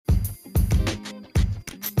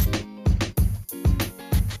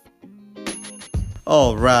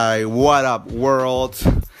All right, what up, world?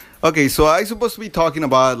 Okay, so I supposed to be talking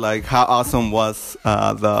about like how awesome was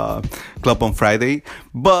the club on Friday,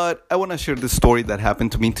 but I want to share the story that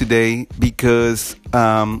happened to me today because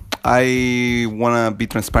I want to be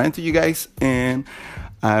transparent to you guys, and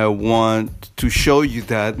I want to show you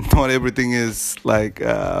that not everything is like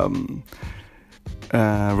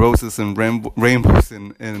roses and rainbows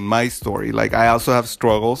in my story. Like I also have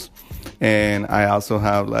struggles, and I also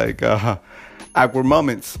have like awkward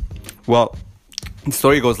moments. Well, the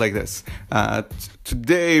story goes like this.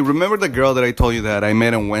 Today, remember the girl that I told you that I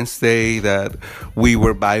met on Wednesday, that we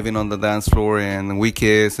were vibing on the dance floor and we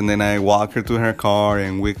kissed, and then I walked her to her car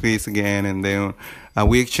and we kissed again, and then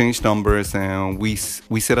we exchanged numbers and we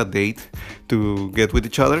set a date to get with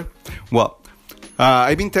each other. Well,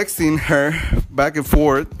 I've been texting her back and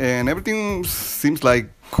forth, and everything seems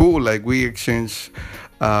like cool. Like we exchange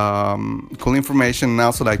cool information and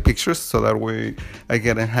also like pictures, so that way I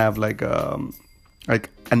can have like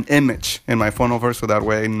an image in my phone of her, so that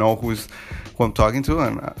way I know who I'm talking to.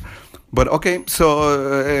 And but okay,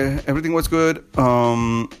 so everything was good.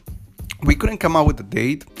 We couldn't come out with a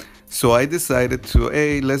date, so I decided to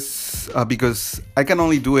let's because I can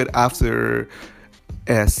only do it after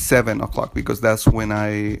 7 o'clock, because that's when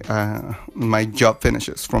my job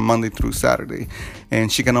finishes from Monday through Saturday,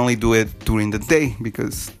 and she can only do it during the day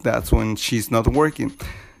because that's when she's not working.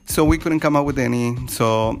 So we couldn't come up with any,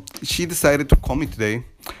 so she decided to call me today,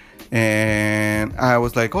 and I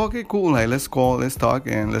was like, okay, cool, like let's call, let's talk,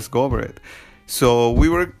 and let's go over it. So we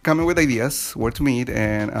were coming with ideas where to meet,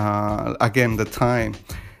 and again the time,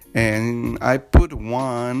 and I put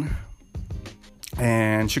one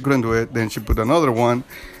and she couldn't do it. Then she put another one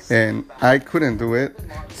and I couldn't do it.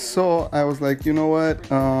 So I was like, you know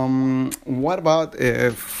what about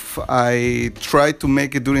if I try to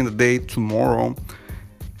make it during the day tomorrow,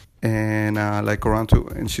 and like around 2?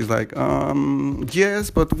 And she's like, yes,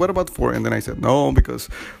 but what about 4? And then I said no, because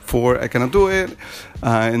 4 I cannot do it.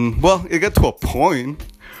 And well, it got to a point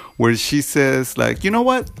where she says like, you know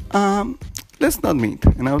what, let's not meet.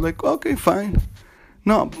 And I was like, okay, fine.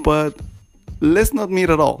 No, but let's not meet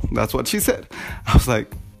at all. That's what she said. I was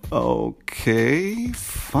like, okay,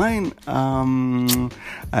 fine.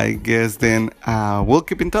 I guess then we'll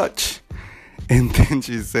keep in touch. And then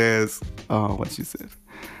she says, what she said?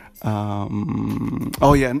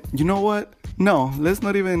 Oh yeah, you know what? No, let's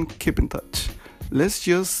not even keep in touch. Let's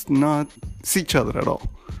just not see each other at all.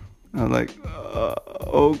 I was like,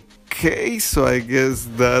 okay, so I guess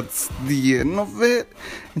that's the end of it.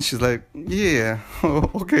 And she's like, yeah,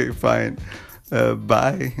 okay, fine.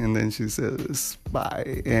 Bye. And then she says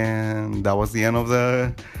bye, and that was the end of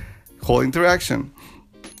the whole interaction.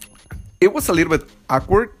 It was a little bit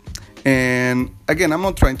awkward, and again, I'm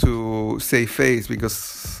not trying to save face,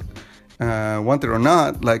 because wanted or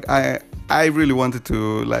not, like I really wanted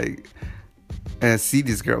to like see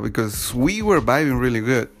this girl, because we were vibing really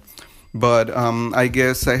good. But I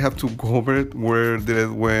guess I have to go over it, where did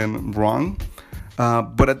it went wrong.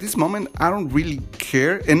 But at this moment, I don't really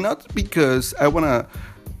care. And not because I want to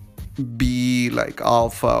be like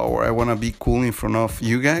alpha or I want to be cool in front of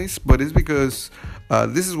you guys, but it's because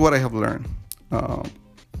this is what I have learned.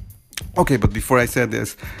 Okay, but before I said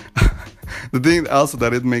this, the thing also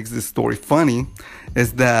that it makes this story funny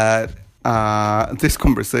is that this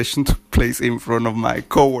conversation took place in front of my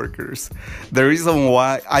coworkers. The reason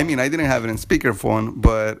why, I mean, I didn't have it in speakerphone,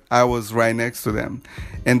 but I was right next to them.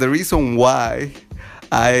 And the reason why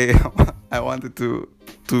I wanted to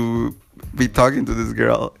be talking to this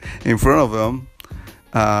girl in front of them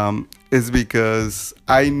is because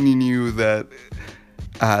I knew that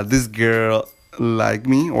this girl liked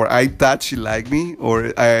me, or I thought she liked me,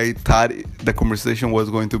 or I thought the conversation was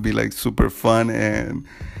going to be like super fun and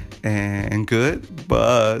good.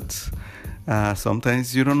 But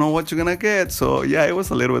sometimes you don't know what you're gonna get. So yeah, it was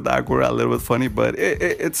a little bit awkward, a little bit funny, but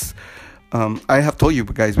it's I have told you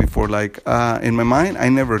guys before, like in my mind, I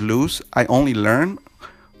never lose. I only learn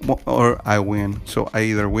or I win. So I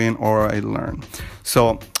either win or I learn.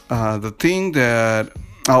 So the thing that,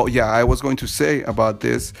 oh yeah, I was going to say about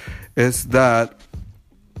this is that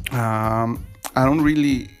I don't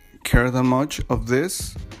really care that much of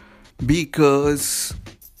this, because,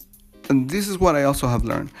 and this is what I also have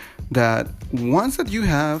learned, that once that you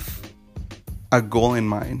have a goal in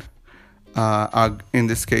mind, in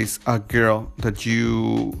this case a girl that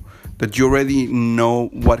you already know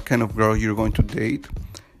what kind of girl you're going to date,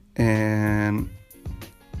 and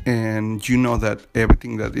you know that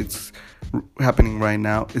everything that it's happening right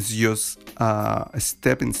now is just a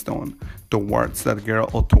stepping stone towards that girl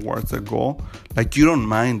or towards the goal, like you don't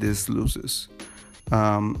mind these losses.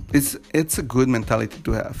 It's a good mentality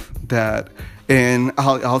to have that. And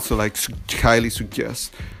I'll also like highly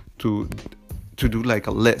suggest to do like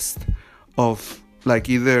a list of like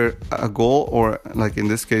either a goal or, like in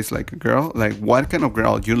this case, like a girl, like what kind of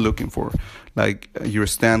girl you're looking for, like your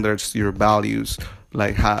standards, your values,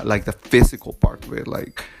 like how, like the physical part of it,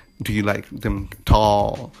 like do you like them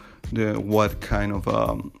tall, what kind of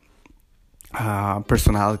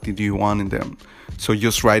personality do you want in them. So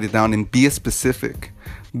just write it down and be specific,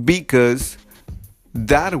 because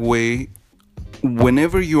that way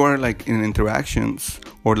whenever you are like in interactions,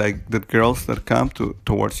 or like the girls that come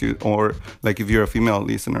towards you, or like if you're a female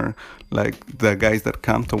listener, like the guys that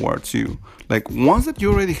come towards you, like once that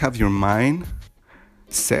you already have your mind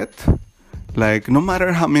set, like no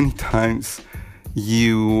matter how many times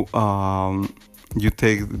you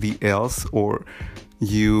take the L's, or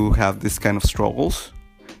you have this kind of struggles,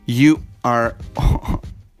 you are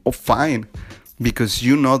fine, because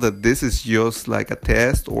you know that this is just like a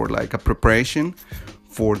test or like a preparation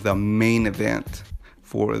for the main event,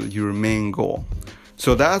 for your main goal.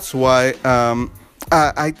 So that's why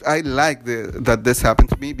I like that this happened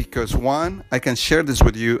to me, because one, I can share this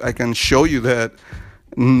with you. I can show you that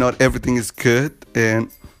not everything is good,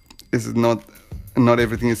 and it's not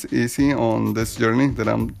everything is easy on this journey that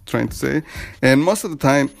I'm trying to say. And most of the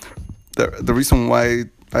time, the reason why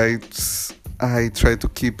I try to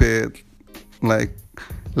keep it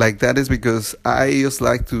like that is because I just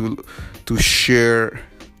like to share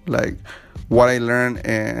like what I learned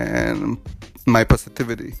and my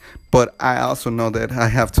positivity, but I also know that I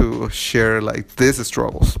have to share like these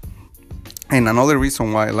struggles. And another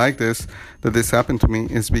reason why I like that this happened to me,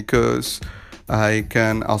 is because I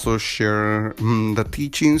can also share the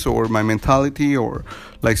teachings or my mentality, or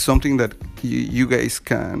like something that you guys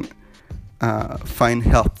can find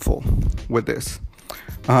helpful with this.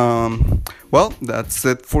 Well, that's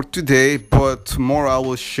it for today, but tomorrow I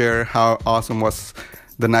will share how awesome was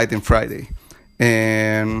the night in Friday.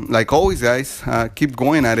 And like always, guys, keep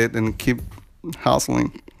going at it and keep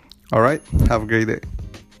hustling. All right, have a great day.